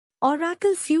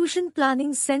Oracle Fusion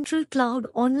Planning Central Cloud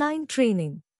Online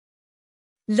Training.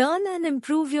 Learn and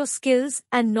improve your skills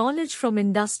and knowledge from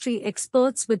industry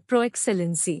experts with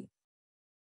Proexcellency.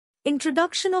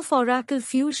 Introduction of Oracle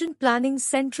Fusion Planning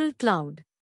Central Cloud.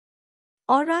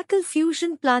 Oracle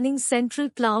Fusion Planning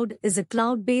Central Cloud is a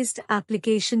cloud-based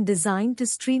application designed to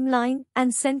streamline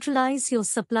and centralize your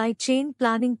supply chain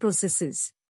planning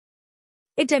processes.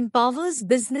 It empowers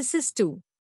businesses to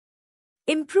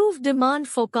improve demand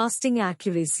forecasting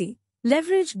accuracy,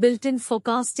 leverage built-in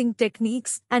forecasting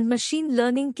techniques and machine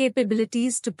learning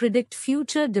capabilities to predict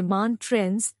future demand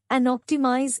trends and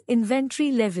optimize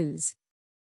inventory levels.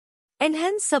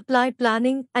 Enhance supply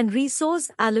planning and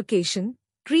resource allocation,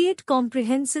 create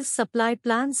comprehensive supply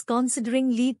plans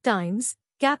considering lead times,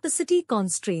 capacity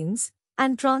constraints,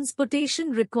 and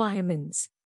transportation requirements.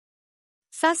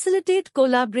 Facilitate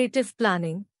collaborative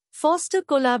planning, foster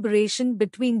collaboration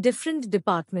between different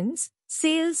departments,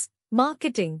 sales,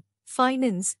 marketing,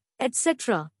 finance,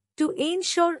 etc., to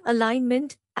ensure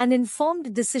alignment and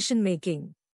informed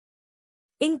decision-making.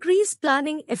 Increase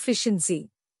planning efficiency,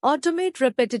 automate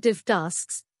repetitive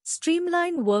tasks,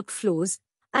 streamline workflows,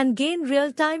 and gain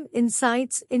real-time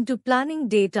insights into planning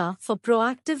data for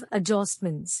proactive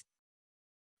adjustments.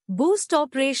 Boost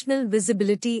operational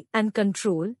visibility and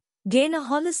control, gain a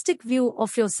holistic view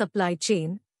of your supply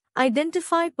chain,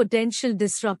 identify potential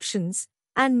disruptions,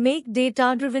 and make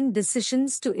data-driven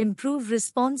decisions to improve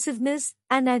responsiveness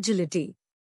and agility.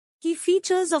 Key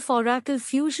features of Oracle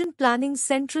Fusion Planning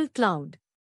Central Cloud.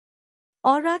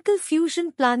 Oracle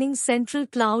Fusion Planning Central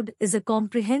Cloud is a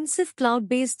comprehensive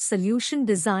cloud-based solution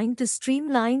designed to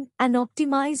streamline and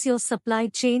optimize your supply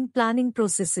chain planning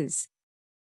processes.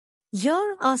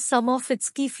 Here are some of its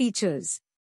key features.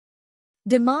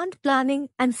 Demand planning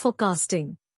and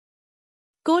forecasting.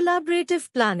 Collaborative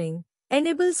planning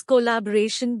enables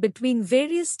collaboration between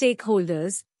various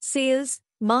stakeholders, sales,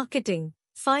 marketing,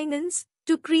 finance,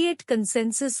 to create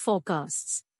consensus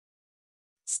forecasts.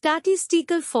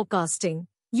 Statistical forecasting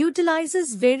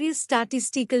utilizes various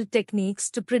statistical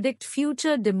techniques to predict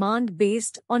future demand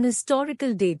based on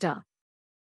historical data.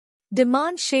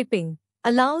 Demand shaping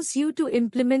allows you to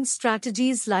implement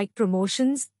strategies like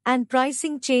promotions and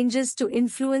pricing changes to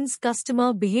influence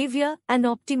customer behavior and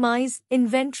optimize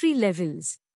inventory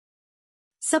levels.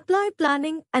 Supply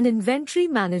planning and inventory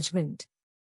management.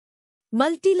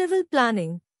 Multi-level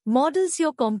planning models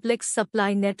your complex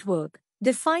supply network,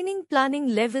 defining planning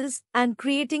levels and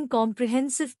creating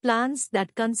comprehensive plans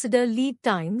that consider lead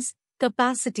times,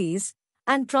 capacities,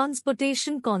 and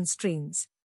transportation constraints.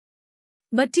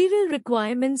 Material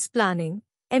requirements planning.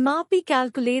 MRP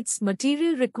calculates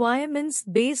material requirements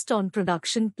based on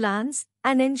production plans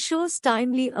and ensures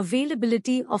timely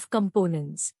availability of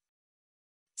components.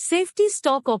 Safety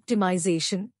stock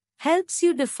optimization helps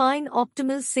you define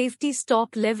optimal safety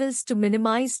stock levels to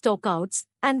minimize stockouts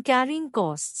and carrying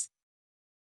costs.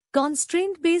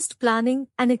 Constraint-based planning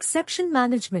and exception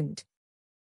management.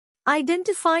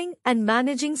 Identifying and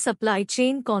managing supply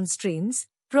chain constraints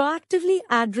proactively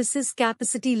addresses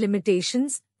capacity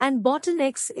limitations and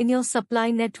bottlenecks in your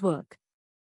supply network.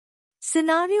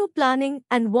 Scenario planning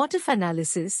and what-if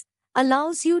analysis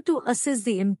allows you to assess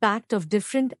the impact of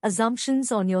different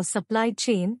assumptions on your supply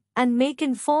chain and make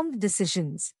informed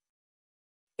decisions.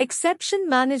 Exception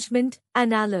management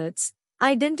and alerts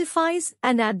identifies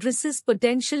and addresses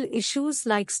potential issues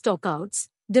like stockouts,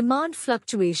 demand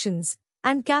fluctuations,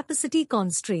 and capacity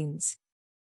constraints.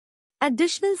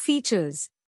 Additional features.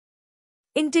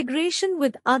 Integration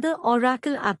with other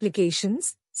Oracle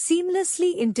applications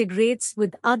seamlessly integrates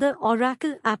with other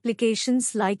Oracle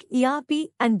applications like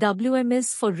ERP and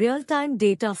WMS for real-time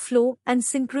data flow and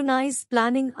synchronized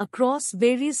planning across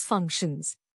various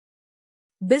functions.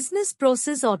 Business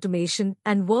process automation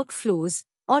and workflows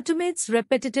automates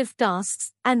repetitive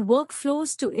tasks and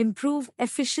workflows to improve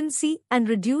efficiency and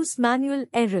reduce manual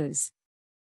errors.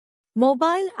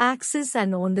 Mobile access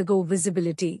and on-the-go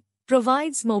visibility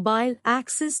provides mobile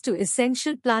access to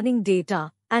essential planning data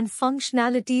and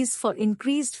functionalities for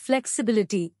increased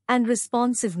flexibility and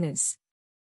responsiveness.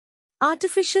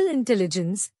 Artificial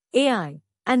intelligence, AI,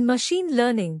 and machine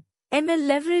learning, ML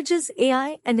leverages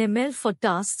AI and ML for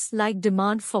tasks like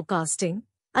demand forecasting,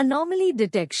 anomaly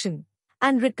detection,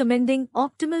 and recommending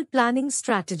optimal planning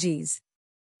strategies.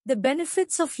 The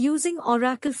benefits of using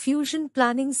Oracle Fusion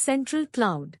Planning Central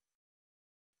Cloud.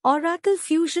 Oracle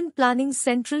Fusion Planning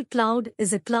Central Cloud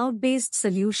is a cloud-based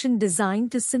solution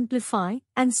designed to simplify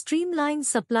and streamline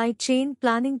supply chain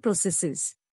planning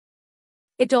processes.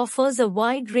 It offers a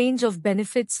wide range of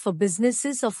benefits for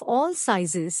businesses of all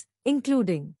sizes,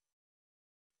 including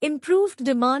improved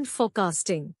demand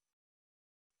forecasting,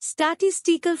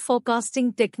 Statistical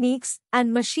forecasting techniques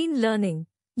and machine learning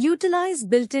utilize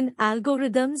built-in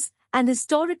algorithms and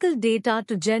historical data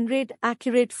to generate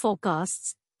accurate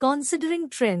forecasts,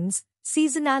 considering trends,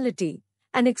 seasonality,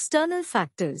 and external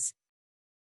factors.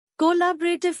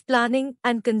 Collaborative planning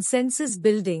and consensus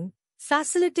building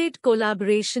facilitate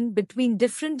collaboration between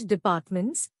different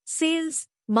departments, sales,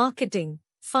 marketing,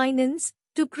 finance,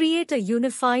 to create a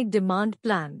unified demand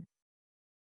plan.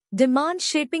 Demand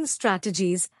shaping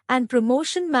strategies and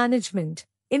promotion management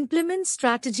implement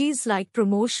strategies like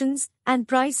promotions and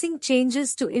pricing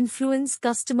changes to influence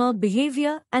customer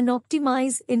behavior and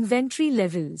optimize inventory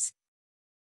levels.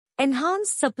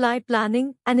 Enhanced supply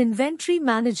planning and inventory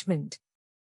management.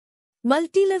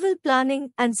 Multi-level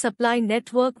planning and supply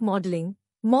network modeling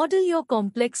model your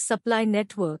complex supply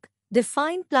network,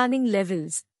 define planning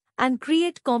levels, and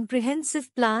create comprehensive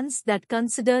plans that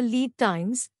consider lead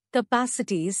times,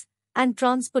 capacities, and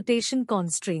transportation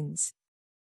constraints.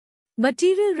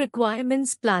 Material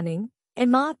requirements planning,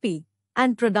 MRP,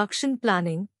 and production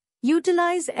planning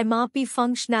utilize MRP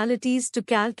functionalities to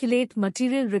calculate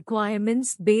material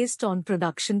requirements based on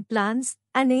production plans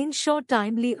and ensure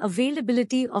timely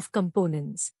availability of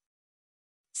components.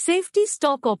 Safety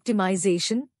stock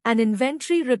optimization and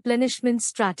inventory replenishment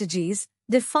strategies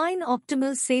define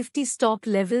optimal safety stock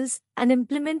levels and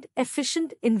implement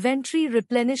efficient inventory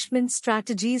replenishment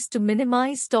strategies to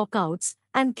minimize stockouts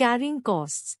and carrying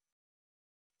costs.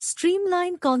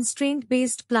 Streamline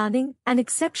constraint-based planning and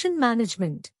exception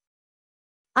management.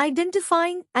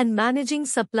 Identifying and managing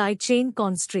supply chain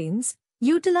constraints.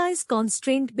 Utilize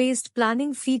constraint-based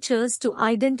planning features to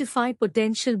identify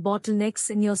potential bottlenecks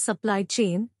in your supply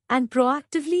chain and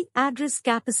proactively address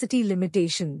capacity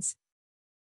limitations.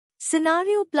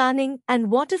 Scenario planning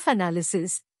and what-if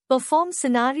analysis. Perform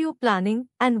scenario planning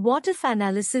and what-if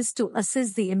analysis to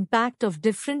assess the impact of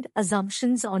different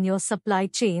assumptions on your supply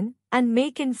chain and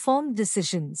make informed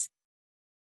decisions.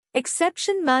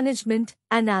 Exception management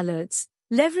and alerts.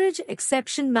 Leverage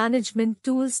exception management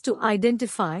tools to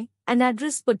identify and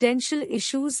address potential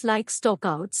issues like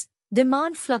stockouts,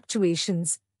 demand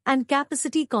fluctuations, and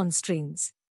capacity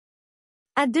constraints.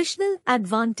 Additional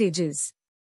advantages.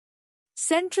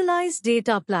 Centralized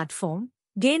data platform.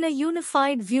 Gain a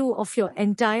unified view of your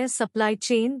entire supply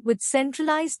chain with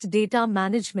centralized data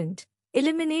management,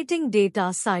 eliminating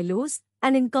data silos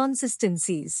and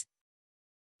inconsistencies.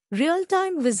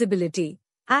 Real-time visibility.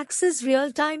 Access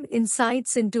real-time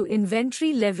insights into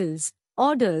inventory levels,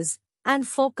 orders, and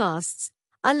forecasts,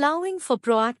 allowing for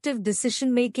proactive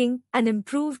decision-making and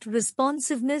improved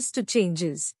responsiveness to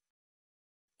changes.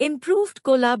 Improved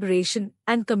collaboration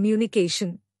and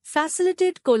communication.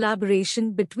 Facilitate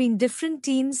collaboration between different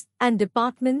teams and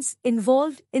departments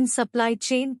involved in supply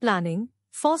chain planning,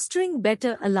 fostering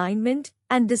better alignment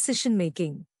and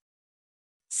decision-making.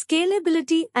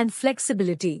 Scalability and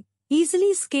flexibility.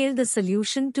 Easily scale the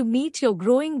solution to meet your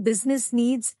growing business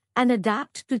needs and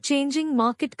adapt to changing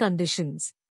market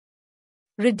conditions.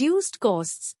 Reduced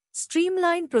costs,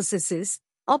 streamline processes,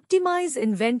 optimize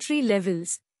inventory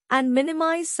levels, and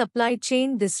minimize supply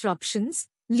chain disruptions,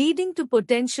 leading to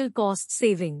potential cost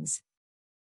savings.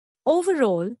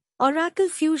 Overall, Oracle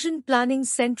Fusion Planning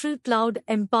Central Cloud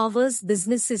empowers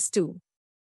businesses to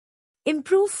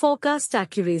improve forecast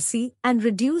accuracy and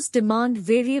reduce demand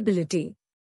variability.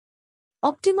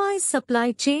 Optimize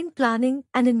supply chain planning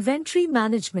and inventory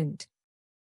management.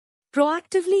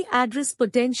 Proactively address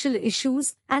potential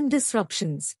issues and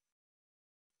disruptions.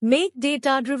 Make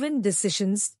data-driven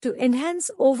decisions to enhance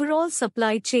overall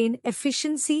supply chain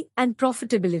efficiency and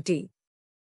profitability.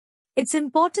 It's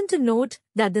important to note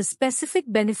that the specific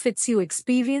benefits you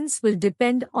experience will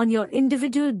depend on your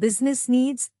individual business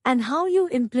needs and how you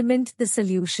implement the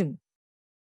solution.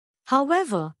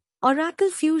 However, Oracle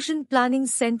Fusion Planning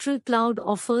Central Cloud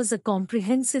offers a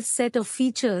comprehensive set of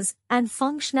features and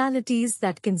functionalities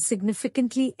that can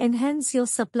significantly enhance your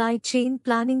supply chain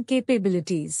planning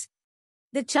capabilities.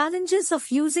 The challenges of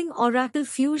using Oracle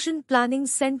Fusion Planning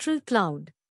Central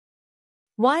Cloud.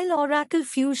 While Oracle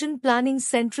Fusion Planning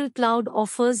Central Cloud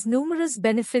offers numerous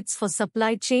benefits for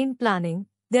supply chain planning,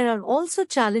 there are also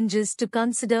challenges to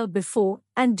consider before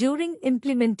and during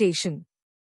implementation.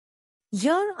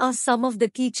 Here are some of the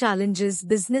key challenges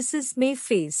businesses may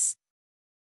face.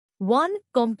 1.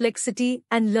 Complexity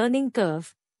and learning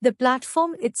curve. The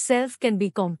platform itself can be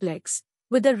complex,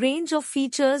 with a range of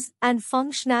features and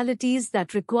functionalities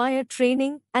that require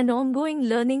training and ongoing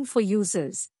learning for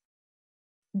users.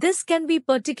 This can be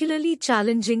particularly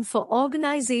challenging for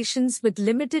organizations with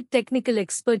limited technical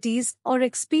expertise or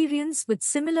experience with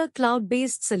similar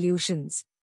cloud-based solutions.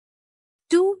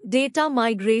 2. Data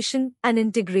migration and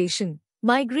integration.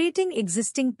 Migrating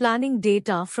existing planning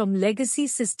data from legacy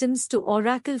systems to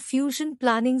Oracle Fusion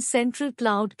Planning Central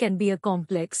Cloud can be a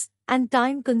complex and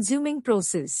time-consuming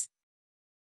process.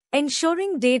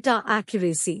 Ensuring data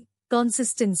accuracy,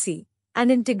 consistency, and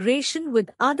integration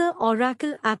with other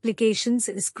Oracle applications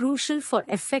is crucial for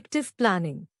effective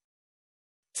planning.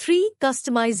 3.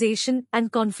 Customization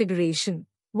and configuration.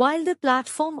 While the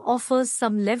platform offers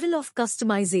some level of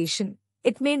customization,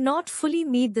 it may not fully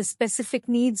meet the specific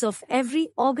needs of every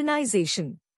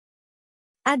organization.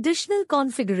 Additional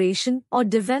configuration or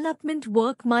development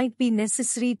work might be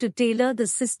necessary to tailor the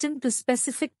system to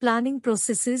specific planning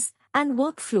processes and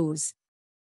workflows.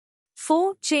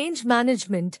 4. Change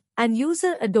management and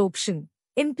user adoption.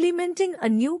 Implementing a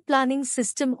new planning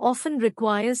system often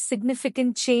requires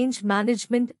significant change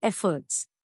management efforts.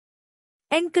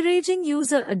 Encouraging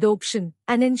user adoption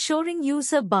and ensuring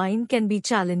user buy-in can be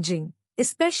challenging,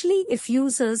 especially if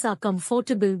users are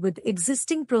comfortable with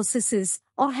existing processes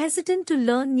or hesitant to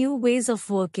learn new ways of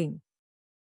working.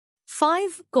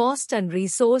 5. Cost and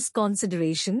resource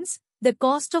considerations. The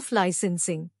cost of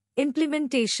licensing,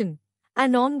 implementation,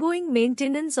 and ongoing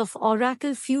maintenance of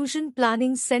Oracle Fusion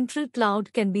Planning Central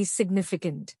Cloud can be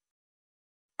significant.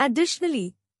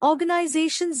 Additionally,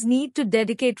 organizations need to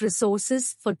dedicate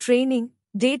resources for training,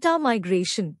 data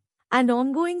migration, and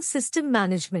ongoing system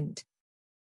management.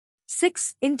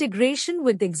 6. Integration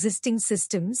with existing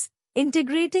systems.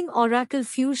 Integrating Oracle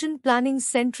Fusion Planning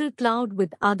Central Cloud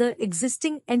with other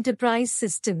existing enterprise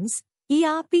systems,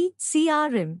 ERP,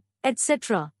 CRM,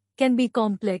 etc., can be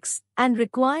complex and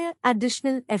require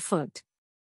additional effort.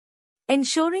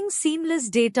 Ensuring seamless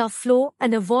data flow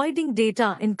and avoiding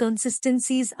data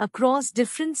inconsistencies across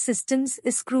different systems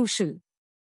is crucial.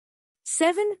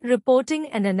 7. Reporting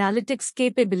and analytics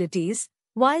capabilities.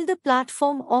 While the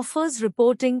platform offers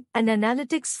reporting and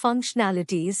analytics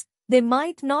functionalities, they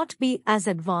might not be as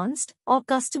advanced or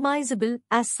customizable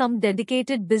as some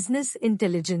dedicated business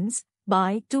intelligence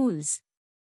BI tools.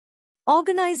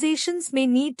 Organizations may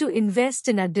need to invest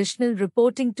in additional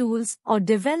reporting tools or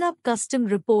develop custom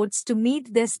reports to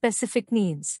meet their specific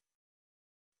needs.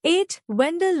 8.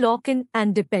 Vendor lock-in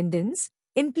and dependence.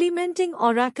 Implementing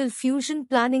Oracle Fusion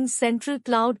Planning Central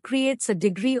Cloud creates a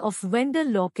degree of vendor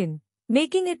lock-in,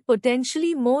 making it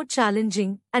potentially more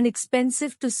challenging and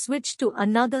expensive to switch to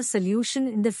another solution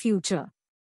in the future.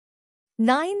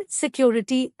 9.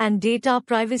 Security and data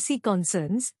privacy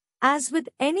concerns. As with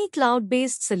any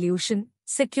cloud-based solution,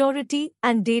 security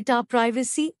and data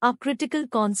privacy are critical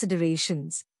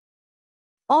considerations.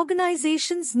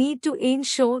 Organizations need to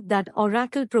ensure that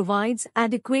Oracle provides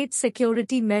adequate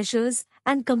security measures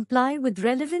and comply with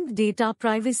relevant data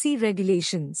privacy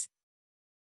regulations.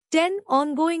 10.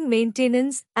 Ongoing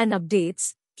maintenance and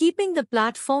updates. Keeping the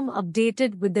platform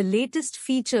updated with the latest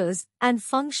features and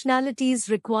functionalities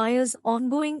requires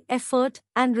ongoing effort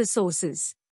and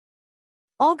resources.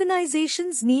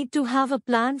 Organizations need to have a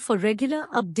plan for regular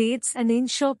updates and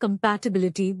ensure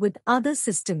compatibility with other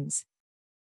systems.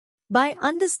 By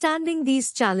understanding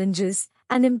these challenges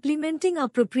and implementing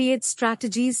appropriate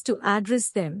strategies to address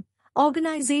them,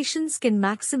 organizations can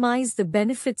maximize the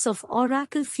benefits of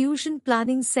Oracle Fusion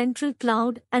Planning Central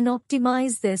Cloud and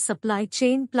optimize their supply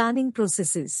chain planning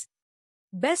processes.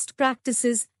 Best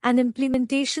practices and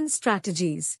implementation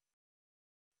strategies.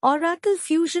 Oracle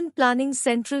Fusion Planning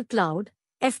Central Cloud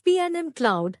 (FPNM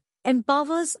Cloud)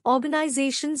 empowers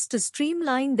organizations to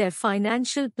streamline their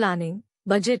financial planning,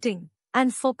 budgeting,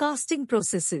 and forecasting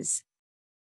processes.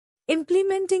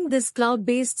 Implementing this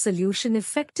cloud-based solution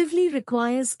effectively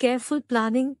requires careful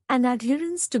planning and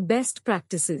adherence to best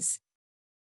practices.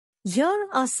 Here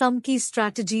are some key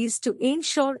strategies to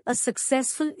ensure a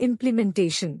successful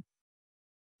implementation.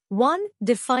 1.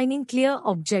 Defining clear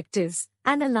objectives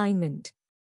and alignment.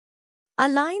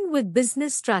 Align with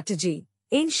business strategy.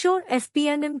 Ensure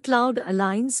FPNM Cloud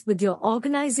aligns with your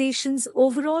organization's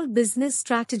overall business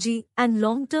strategy and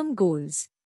long-term goals.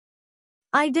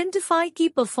 Identify key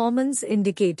performance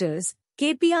indicators,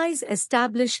 KPIs.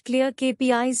 Establish clear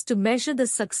KPIs to measure the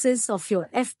success of your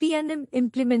FPNM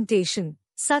implementation,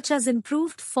 such as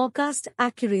improved forecast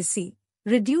accuracy,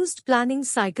 reduced planning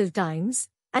cycle times,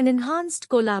 and enhanced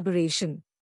collaboration.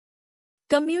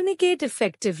 Communicate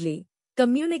effectively.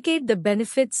 Communicate the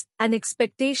benefits and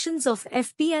expectations of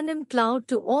FPNM Cloud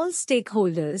to all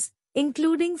stakeholders,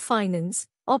 including finance,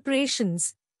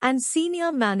 operations, and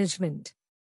senior management.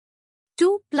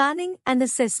 2. Planning and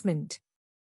assessment.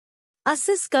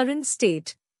 Assess current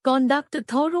state. Conduct a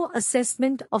thorough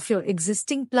assessment of your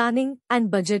existing planning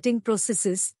and budgeting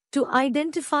processes to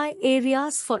identify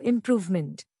areas for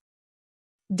improvement.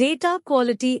 Data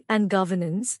quality and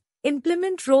governance.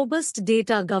 Implement robust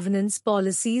data governance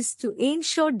policies to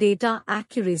ensure data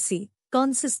accuracy,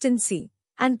 consistency,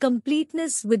 and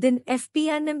completeness within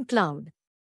FP&M Cloud.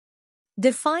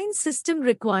 Define system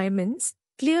requirements.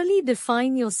 Clearly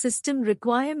define your system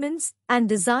requirements and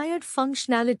desired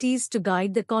functionalities to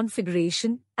guide the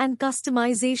configuration and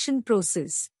customization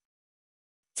process.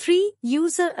 3.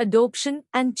 User adoption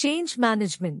and change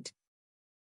management.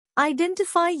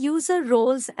 Identify user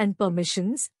roles and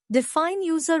permissions. Define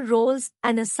user roles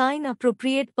and assign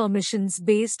appropriate permissions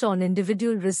based on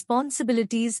individual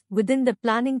responsibilities within the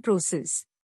planning process.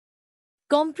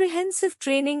 Comprehensive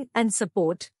training and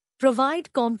support.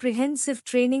 Provide comprehensive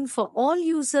training for all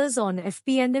users on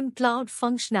FP&M Cloud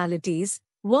functionalities,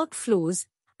 workflows,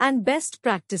 and best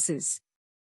practices.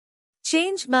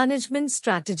 Change management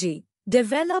strategy.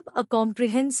 Develop a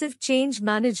comprehensive change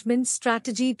management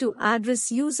strategy to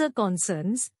address user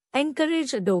concerns,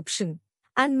 encourage adoption,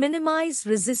 and minimize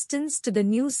resistance to the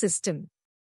new system.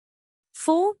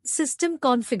 4. System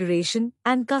configuration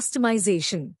and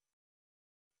customization.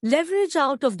 Leverage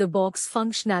out-of-the-box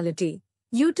functionality.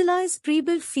 Utilize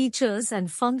pre-built features and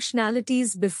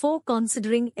functionalities before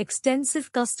considering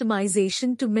extensive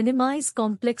customization to minimize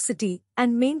complexity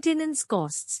and maintenance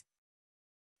costs.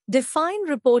 Define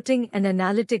reporting and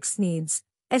analytics needs.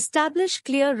 Establish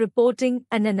clear reporting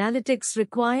and analytics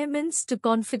requirements to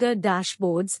configure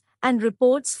dashboards and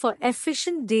reports for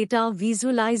efficient data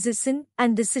visualization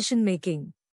and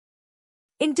decision-making.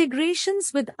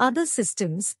 Integrations with other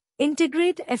systems.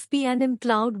 Integrate FP&M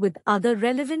Cloud with other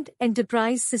relevant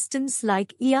enterprise systems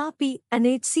like ERP and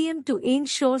HCM to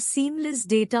ensure seamless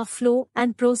data flow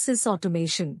and process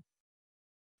automation.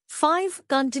 5.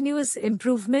 Continuous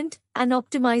improvement and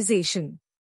optimization.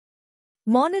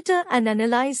 Monitor and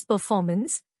analyze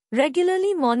performance.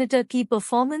 Regularly monitor key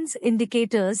performance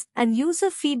indicators and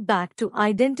user feedback to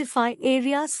identify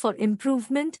areas for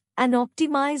improvement and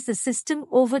optimize the system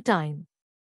over time.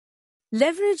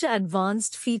 Leverage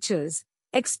advanced features.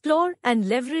 Explore and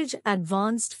leverage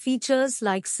advanced features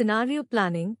like scenario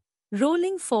planning,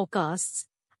 rolling forecasts,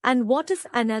 and what-if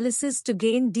analysis to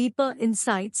gain deeper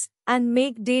insights and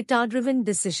make data-driven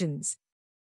decisions.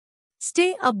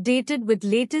 Stay updated with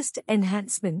latest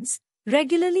enhancements.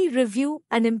 Regularly review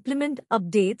and implement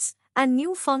updates and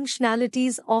new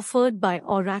functionalities offered by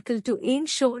Oracle to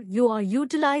ensure you are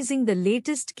utilizing the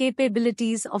latest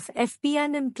capabilities of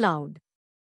FP&M Cloud.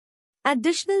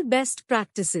 Additional best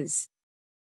practices.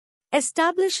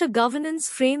 Establish a governance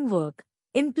framework.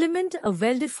 Implement a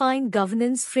well-defined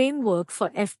governance framework for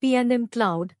FP&M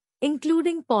Cloud,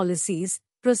 including policies,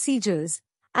 procedures,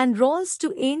 and roles to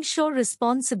ensure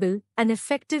responsible and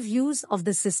effective use of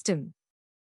the system.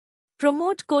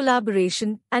 Promote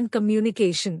collaboration and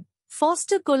communication.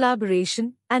 Foster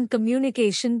collaboration and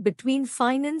communication between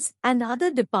finance and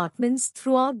other departments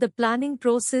throughout the planning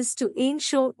process to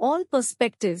ensure all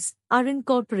perspectives are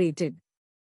incorporated.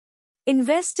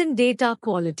 Invest in data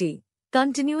quality.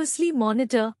 Continuously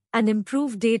monitor and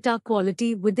improve data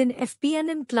quality within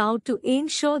FP&M Cloud to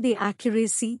ensure the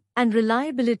accuracy and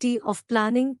reliability of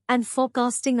planning and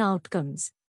forecasting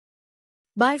outcomes.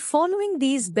 By following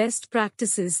these best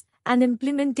practices and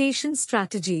implementation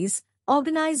strategies,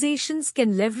 organizations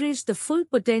can leverage the full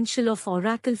potential of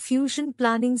Oracle Fusion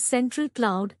Planning Central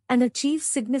Cloud and achieve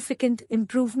significant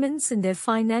improvements in their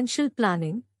financial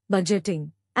planning,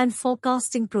 budgeting, and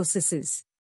forecasting processes.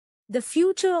 The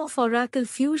future of Oracle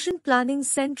Fusion Planning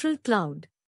Central Cloud.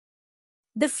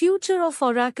 The future of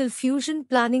Oracle Fusion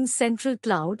Planning Central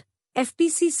Cloud,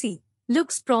 FPCC,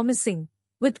 looks promising,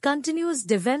 with continuous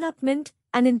development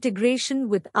and integration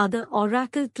with other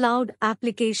Oracle Cloud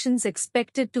applications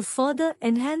expected to further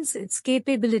enhance its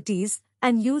capabilities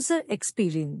and user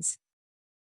experience.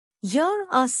 Here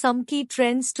are some key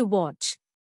trends to watch.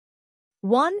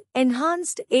 1.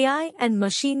 Enhanced AI and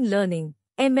machine learning,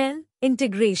 ML,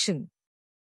 integration.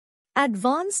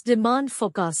 Advanced demand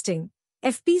forecasting.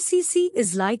 FPCC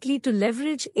is likely to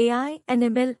leverage AI and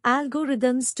ML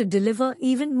algorithms to deliver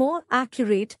even more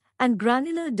accurate and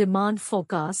granular demand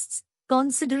forecasts,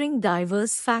 considering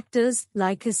diverse factors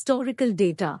like historical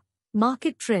data,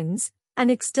 market trends,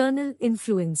 and external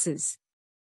influences.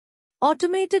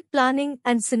 Automated planning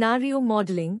and scenario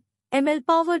modeling.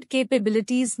 ML-powered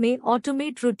capabilities may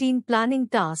automate routine planning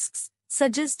tasks,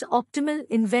 suggest optimal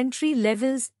inventory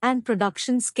levels and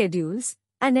production schedules,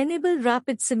 and enable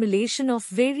rapid simulation of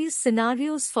various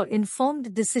scenarios for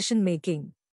informed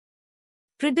decision-making.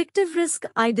 Predictive risk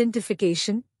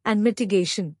identification and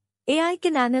mitigation. AI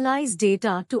can analyze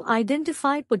data to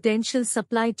identify potential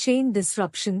supply chain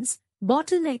disruptions,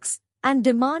 bottlenecks, and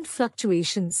demand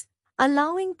fluctuations,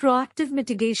 allowing proactive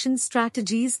mitigation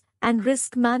strategies and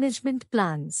risk management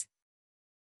plans.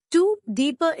 2.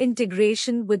 Deeper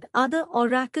integration with other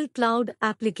Oracle Cloud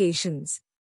applications.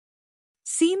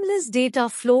 Seamless data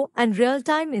flow and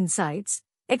real-time insights.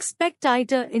 Expect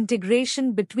tighter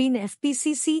integration between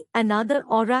FPCC and other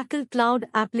Oracle Cloud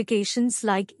applications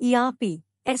like ERP,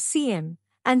 SCM,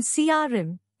 and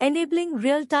CRM, enabling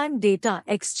real-time data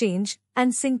exchange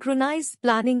and synchronized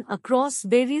planning across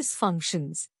various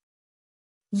functions.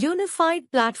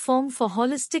 Unified platform for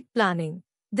holistic planning.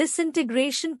 This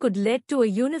integration could lead to a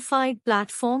unified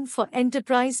platform for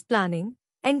enterprise planning,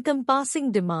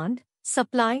 encompassing demand,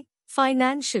 supply,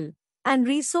 financial, and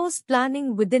resource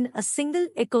planning within a single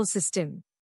ecosystem.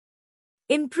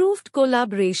 Improved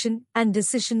collaboration and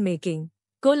decision-making.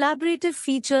 Collaborative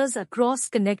features across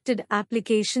connected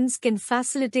applications can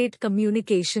facilitate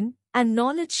communication and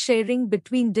knowledge sharing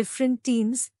between different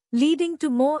teams, leading to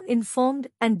more informed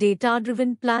and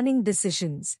data-driven planning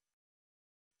decisions.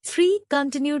 3.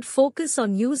 Continued focus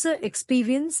on user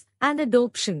experience and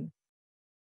adoption.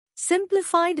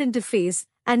 Simplified interface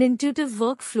and intuitive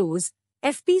workflows.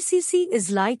 FPCC is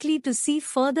likely to see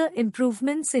further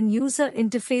improvements in user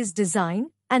interface design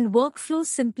and workflow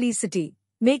simplicity,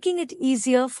 making it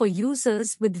easier for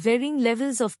users with varying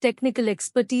levels of technical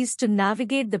expertise to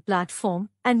navigate the platform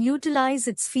and utilize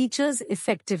its features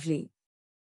effectively.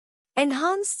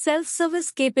 Enhanced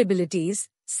self-service capabilities.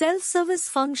 Self-service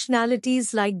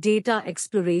functionalities like data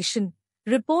exploration,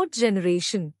 report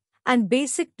generation, and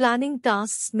basic planning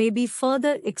tasks may be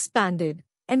further expanded,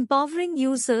 empowering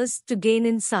users to gain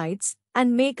insights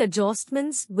and make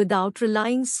adjustments without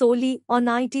relying solely on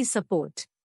IT support.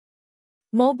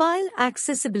 Mobile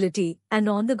accessibility and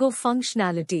on-the-go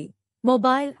functionality.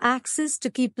 Mobile access to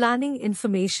key planning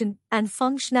information and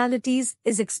functionalities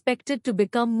is expected to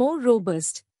become more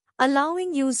robust,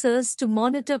 allowing users to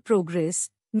monitor progress,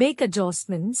 make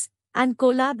adjustments, and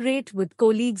collaborate with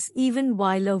colleagues even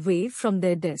while away from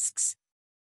their desks.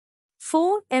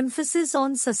 4. Emphasis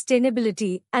on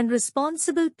sustainability and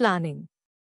responsible planning.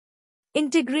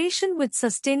 Integration with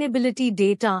sustainability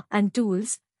data and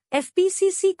tools.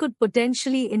 FPCC could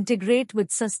potentially integrate with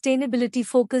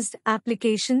sustainability-focused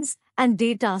applications and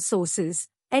data sources,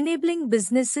 enabling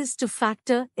businesses to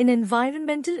factor in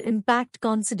environmental impact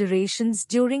considerations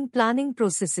during planning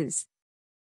processes.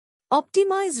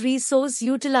 Optimize resource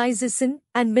utilization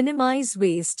and minimize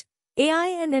waste. AI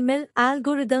and ML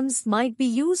algorithms might be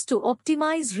used to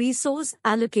optimize resource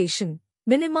allocation,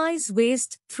 minimize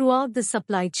waste throughout the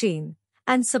supply chain,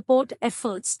 and support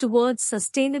efforts towards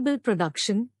sustainable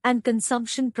production and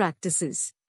consumption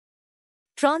practices.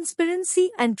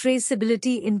 Transparency and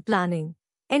traceability in planning.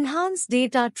 Enhanced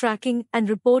data tracking and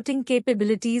reporting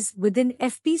capabilities within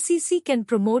FPCC can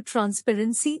promote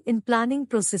transparency in planning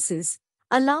processes,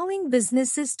 allowing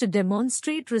businesses to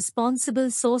demonstrate responsible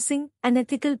sourcing and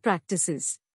ethical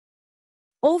practices.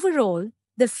 Overall,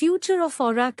 the future of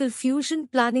Oracle Fusion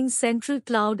Planning Central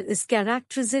Cloud is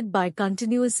characterized by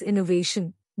continuous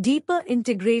innovation, deeper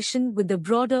integration with the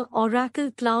broader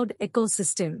Oracle Cloud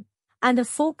ecosystem, and a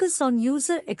focus on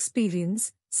user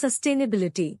experience,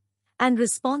 sustainability, and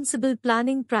responsible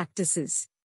planning practices.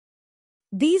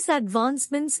 These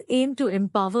advancements aim to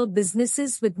empower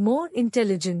businesses with more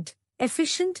intelligent,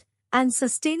 efficient, and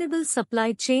sustainable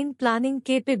supply chain planning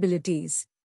capabilities.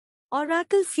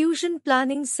 Oracle Fusion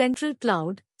Planning Central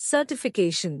Cloud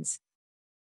Certifications.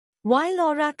 While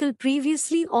Oracle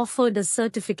previously offered a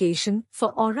certification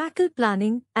for Oracle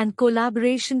Planning and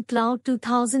Collaboration Cloud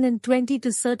 2020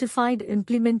 to Certified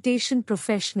Implementation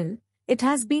Professional, it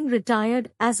has been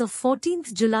retired as of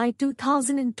 14th July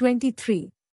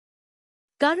 2023.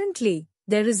 Currently,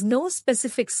 there is no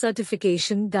specific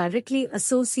certification directly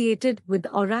associated with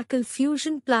Oracle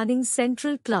Fusion Planning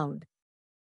Central Cloud.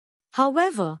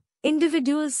 However,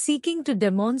 individuals seeking to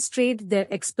demonstrate their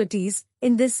expertise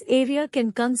in this area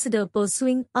can consider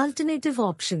pursuing alternative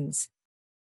options.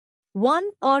 1.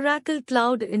 Oracle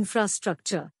Cloud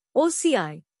Infrastructure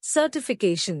 (OCI)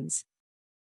 Certifications.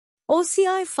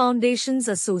 OCI Foundations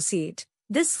Associate.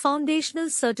 This foundational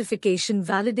certification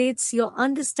validates your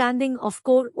understanding of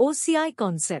core OCI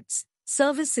concepts,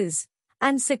 services,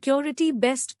 and security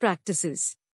best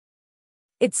practices.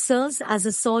 It serves as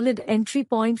a solid entry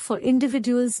point for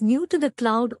individuals new to the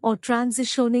cloud or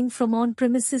transitioning from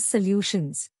on-premises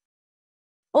solutions.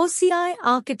 OCI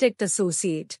Architect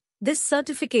Associate. This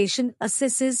certification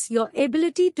assesses your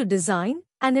ability to design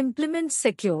and implement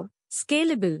secure,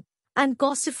 scalable, and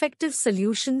cost-effective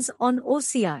solutions on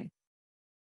OCI.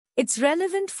 It's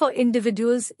relevant for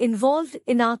individuals involved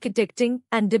in architecting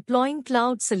and deploying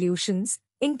cloud solutions,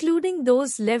 including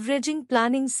those leveraging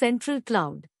Planning Central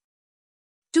Cloud.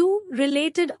 2.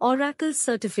 Related Oracle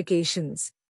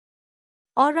certifications.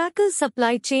 Oracle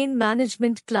Supply Chain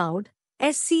Management Cloud,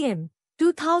 SCM,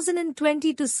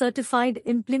 2022 Certified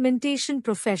Implementation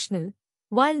Professional.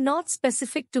 While not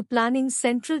specific to Planning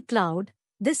Central Cloud,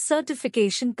 this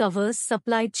certification covers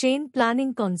supply chain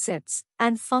planning concepts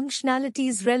and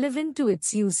functionalities relevant to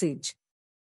its usage.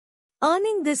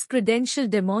 Earning this credential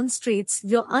demonstrates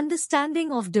your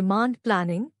understanding of demand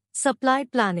planning, supply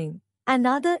planning, and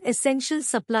other essential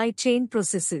supply chain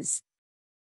processes.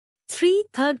 3.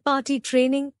 Third-party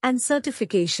training and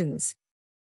certifications.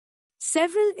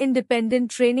 Several independent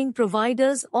training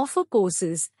providers offer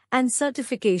courses and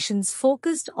certifications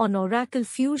focused on Oracle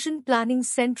Fusion Planning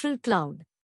Central Cloud.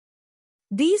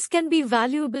 These can be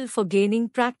valuable for gaining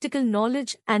practical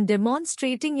knowledge and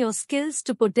demonstrating your skills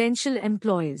to potential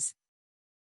employees.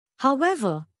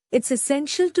 However, it's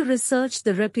essential to research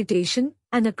the reputation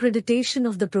and accreditation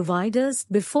of the providers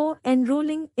before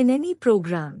enrolling in any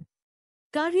program.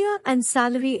 Career and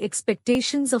salary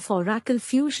expectations of Oracle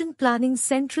Fusion Planning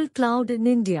Central Cloud in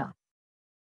India.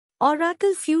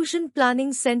 Oracle Fusion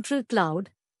Planning Central Cloud,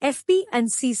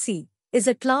 FP&CC, is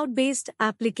a cloud-based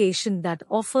application that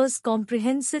offers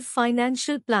comprehensive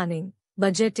financial planning,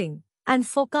 budgeting, and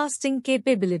forecasting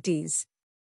capabilities.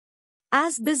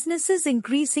 As businesses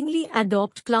increasingly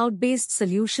adopt cloud-based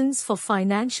solutions for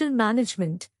financial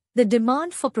management, the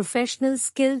demand for professionals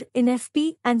skilled in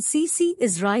FP&CC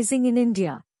is rising in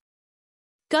India.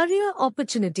 Career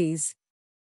opportunities.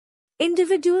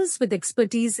 Individuals with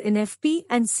expertise in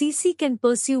FP&CC can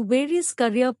pursue various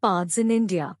career paths in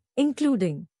India,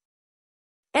 including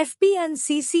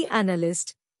FP&CC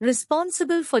Analyst,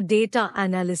 responsible for data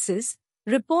analysis,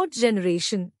 report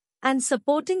generation, and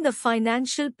supporting the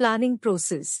financial planning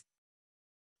process.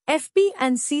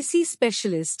 FP&CC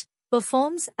Specialist,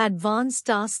 performs advanced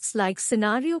tasks like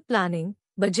scenario planning,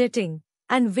 budgeting,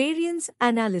 and variance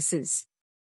analysis.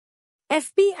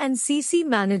 FP&CC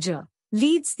Manager,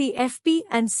 leads the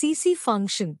FP&CC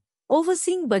function,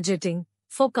 overseeing budgeting,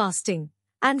 forecasting,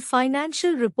 and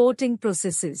financial reporting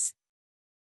processes.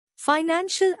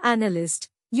 Financial Analyst,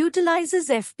 utilizes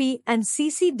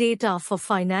FP&CC data for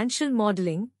financial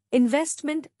modeling,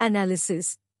 investment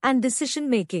analysis, and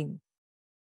decision-making.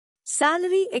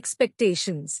 Salary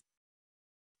expectations.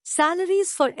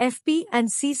 Salaries for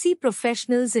FP&CC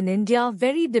professionals in India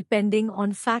vary depending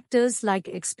on factors like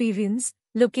experience,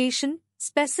 location,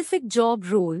 specific job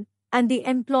role, and the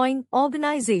employing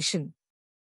organization.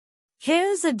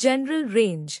 Here's a general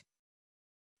range.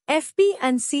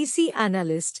 FP&CC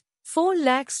Analyst, 4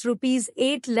 lakhs rupees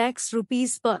 8 lakhs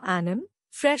rupees per annum,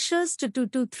 freshers to 2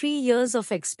 to 3 years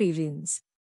of experience.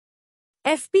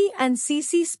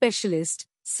 FP&CC Specialist,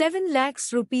 7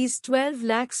 lakhs rupees 12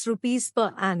 lakhs rupees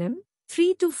per annum,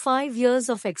 3 to 5 years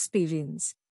of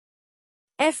experience.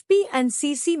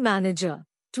 FP&CC Manager,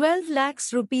 12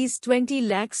 lakhs rupees 20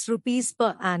 lakhs rupees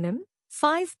per annum,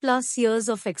 5+ years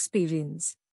of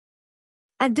experience.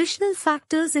 Additional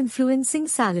factors influencing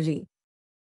salary.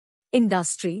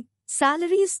 Industry.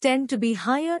 Salaries tend to be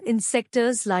higher in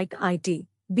sectors like IT,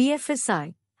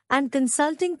 BFSI, and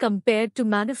consulting compared to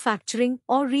manufacturing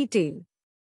or retail.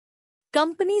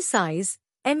 Company size.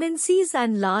 MNCs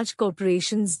and large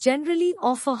corporations generally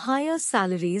offer higher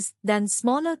salaries than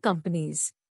smaller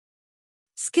companies.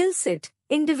 Skill set.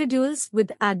 Individuals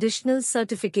with additional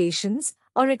certifications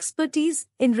or expertise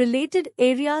in related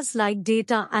areas like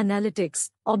data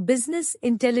analytics or business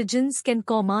intelligence can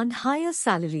command higher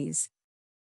salaries.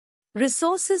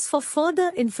 Resources for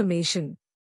further information.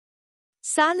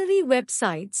 Salary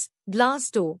websites,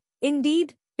 Glassdoor,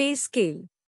 Indeed, PayScale.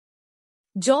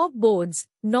 Job boards,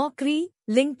 Naukri,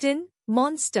 LinkedIn,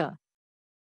 Monster.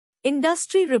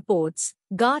 Industry reports,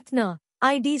 Gartner,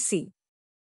 IDC.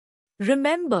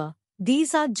 Remember,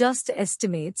 these are just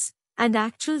estimates, and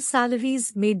actual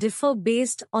salaries may differ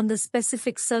based on the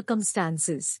specific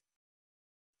circumstances.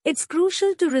 It's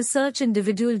crucial to research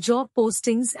individual job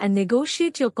postings and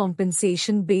negotiate your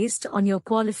compensation based on your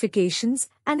qualifications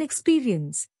and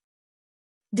experience.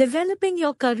 Developing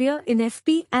your career in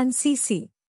FP&CC.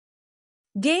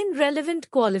 Gain relevant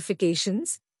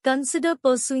qualifications. Consider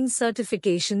pursuing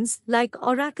certifications like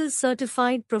Oracle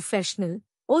Certified Professional,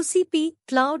 OCP,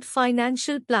 Cloud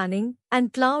Financial Planning,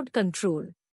 and Cloud Control.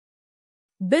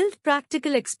 Build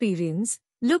practical experience.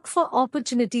 Look for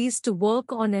opportunities to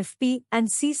work on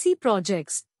FP&CC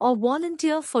projects or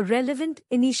volunteer for relevant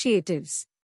initiatives.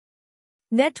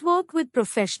 Network with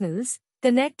professionals.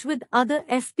 Connect with other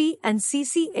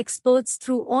FP&CC experts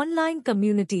through online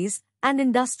communities and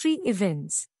industry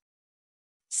events.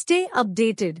 Stay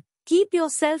updated. Keep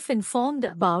yourself informed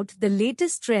about the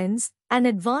latest trends and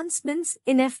advancements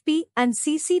in FP and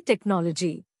CC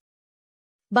technology.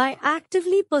 By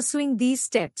actively pursuing these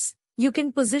steps, you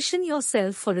can position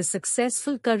yourself for a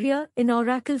successful career in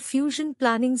Oracle Fusion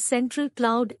Planning Central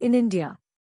Cloud in India.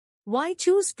 Why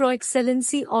choose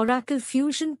Proexcellency Oracle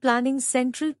Fusion Planning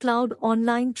Central Cloud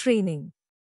Online Training?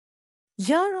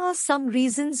 Here are some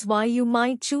reasons why you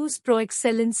might choose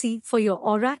Proexcellency for your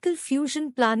Oracle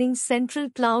Fusion Planning Central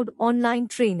Cloud Online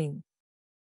Training.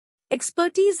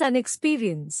 Expertise and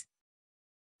experience.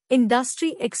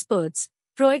 Industry experts.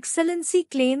 Proexcellency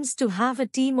claims to have a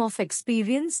team of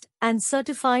experienced and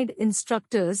certified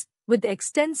instructors with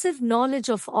extensive knowledge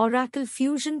of Oracle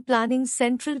Fusion Planning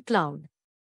Central Cloud.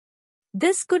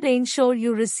 This could ensure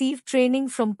you receive training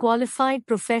from qualified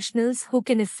professionals who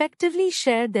can effectively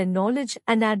share their knowledge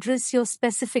and address your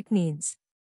specific needs.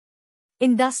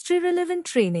 Industry-relevant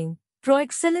training.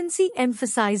 Proexcellency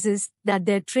emphasizes that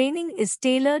their training is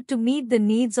tailored to meet the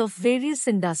needs of various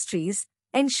industries,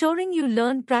 ensuring you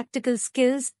learn practical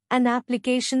skills and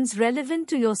applications relevant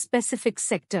to your specific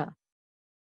sector.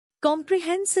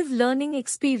 Comprehensive learning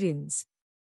experience.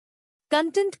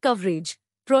 Content coverage.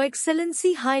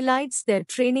 Proexcellency highlights their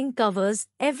training covers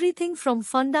everything from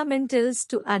fundamentals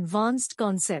to advanced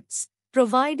concepts,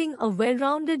 providing a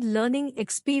well-rounded learning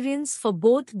experience for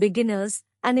both beginners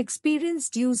and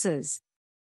experienced users.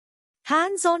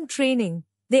 Hands-on training.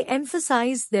 They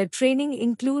emphasize their training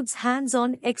includes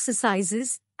hands-on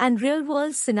exercises and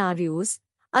real-world scenarios,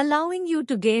 allowing you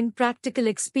to gain practical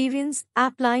experience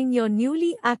applying your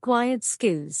newly acquired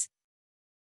skills.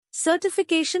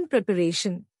 Certification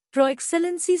preparation.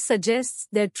 Proexcellency suggests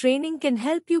their training can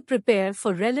help you prepare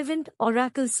for relevant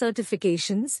Oracle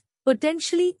certifications,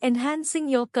 potentially enhancing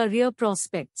your career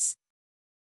prospects.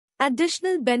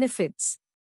 Additional benefits.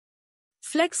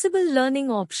 Flexible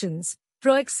learning options.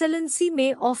 Proexcellency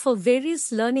may offer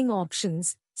various learning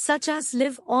options, such as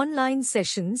live online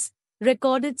sessions,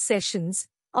 recorded sessions,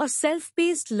 or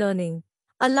self-paced learning,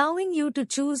 allowing you to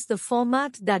choose the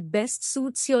format that best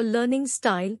suits your learning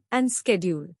style and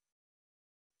schedule.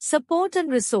 Support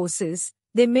and resources.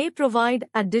 They may provide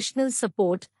additional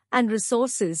support and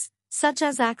resources, such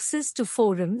as access to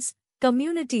forums,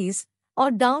 communities,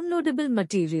 or downloadable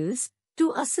materials,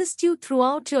 to assist you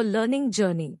throughout your learning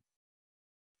journey.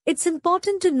 It's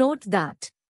important to note that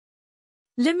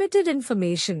limited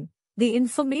information. The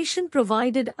information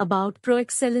provided about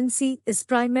Proexcellency is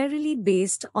primarily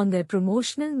based on their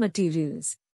promotional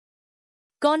materials.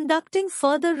 Conducting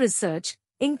further research,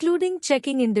 including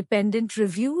checking independent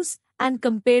reviews and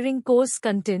comparing course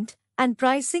content and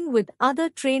pricing with other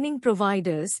training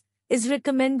providers, is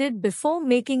recommended before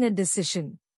making a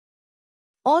decision.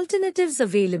 Alternatives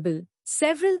available.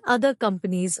 Several other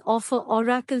companies offer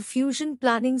Oracle Fusion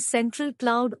Planning Central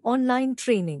Cloud online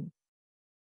training.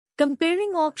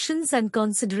 Comparing options and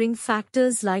considering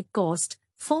factors like cost,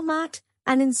 format,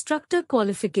 and instructor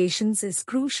qualifications is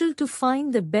crucial to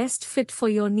find the best fit for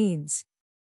your needs.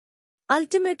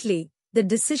 Ultimately, the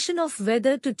decision of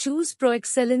whether to choose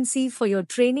Proexcellency for your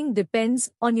training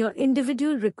depends on your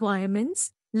individual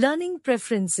requirements, learning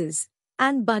preferences,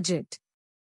 and budget.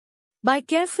 By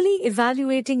carefully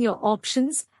evaluating your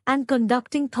options and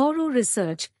conducting thorough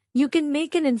research, you can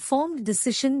make an informed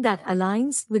decision that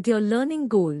aligns with your learning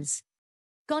goals.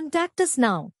 Contact us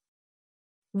now.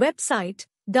 Website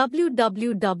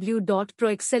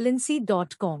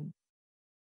www.proexcellency.com.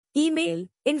 Email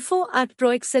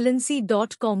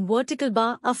info@proexcellency.com,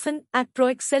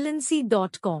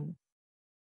 @proexcellency.com.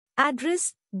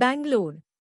 Address Bangalore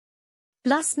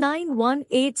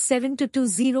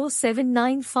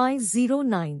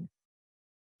 +918722079509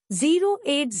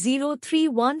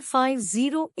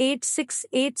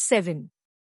 080315088687.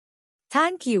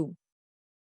 Thank you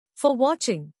for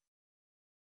watching.